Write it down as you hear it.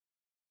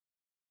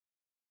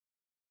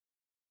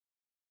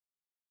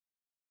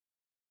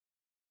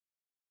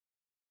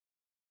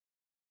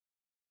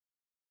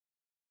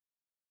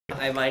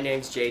Hi, my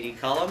name's JD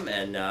Cullum,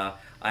 and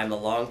I'm a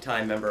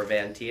longtime member of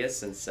Antaeus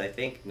since, I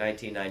think,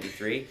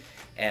 1993.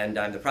 And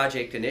I'm the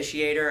project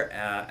initiator,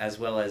 as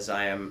well as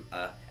I am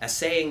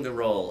essaying the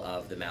role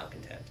of the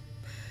Malcontent.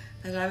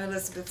 And I'm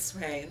Elizabeth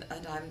Swain,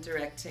 and I'm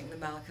directing the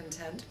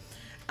Malcontent.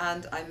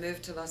 And I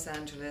moved to Los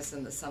Angeles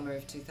in the summer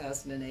of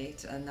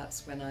 2008, and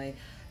that's when I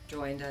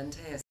joined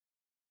Antaeus.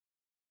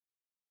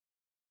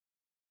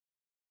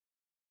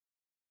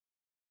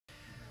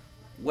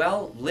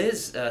 Well,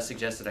 Liz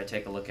suggested I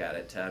take a look at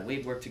it. We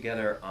worked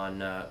together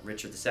on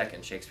Richard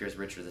II, Shakespeare's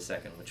Richard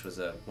II, which was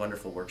a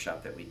wonderful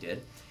workshop that we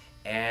did.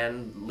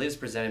 And Liz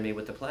presented me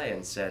with the play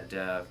and said,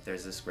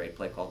 there's this great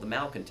play called The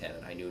Malcontent,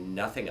 and I knew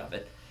nothing of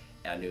it.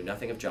 I knew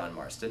nothing of John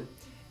Marston.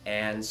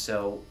 And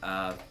so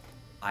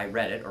I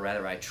read it, or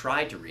rather I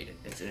tried to read it.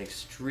 It's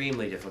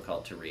extremely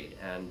difficult to read,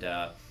 and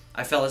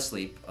I fell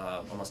asleep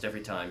almost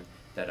every time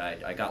that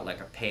I got like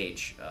a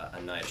page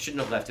a night. I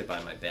shouldn't have left it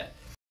by my bed.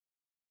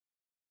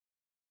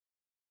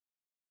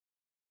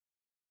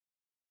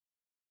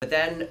 But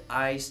then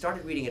I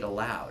started reading it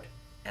aloud,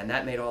 and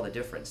that made all the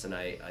difference, and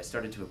I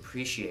started to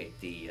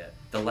appreciate the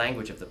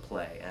language of the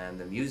play and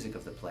the music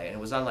of the play, and it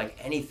was unlike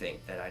anything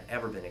that I'd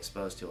ever been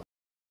exposed to.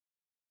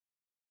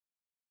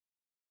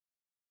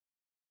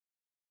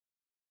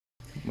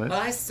 Well,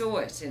 I saw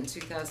it in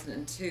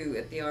 2002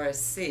 at the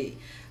RSC,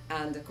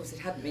 and of course it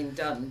hadn't been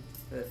done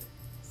for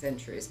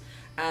centuries,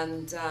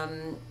 and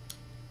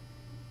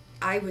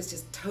I was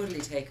just totally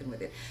taken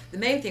with it. The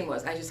main thing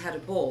was I just had a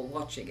ball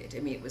watching it. I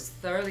mean, it was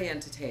thoroughly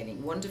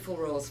entertaining, wonderful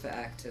roles for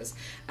actors,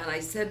 and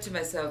I said to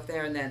myself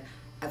there and then,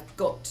 I've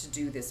got to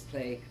do this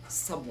play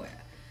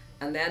somewhere.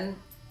 And then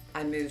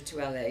I moved to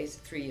LA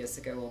 3 years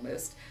ago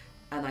almost,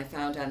 and I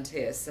found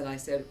Antaeus, and I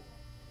said,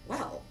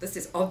 well, this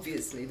is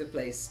obviously the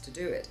place to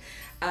do it.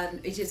 And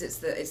it's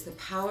the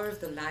power of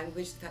the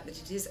language, the fact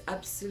that it is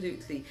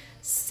absolutely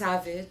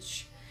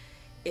savage,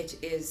 it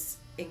is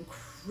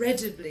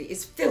incredibly,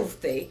 it's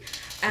filthy,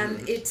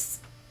 and it's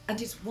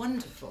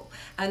wonderful.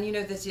 And you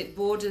know that it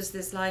borders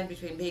this line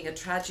between being a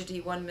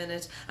tragedy one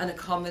minute and a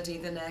comedy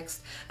the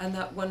next, and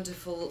that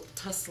wonderful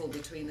tussle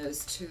between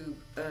those two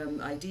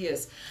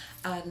ideas.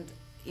 And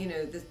you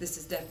know, this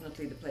is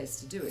definitely the place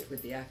to do it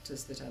with the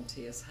actors that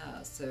Antaeus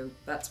has. So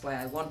that's why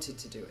I wanted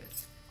to do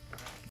it.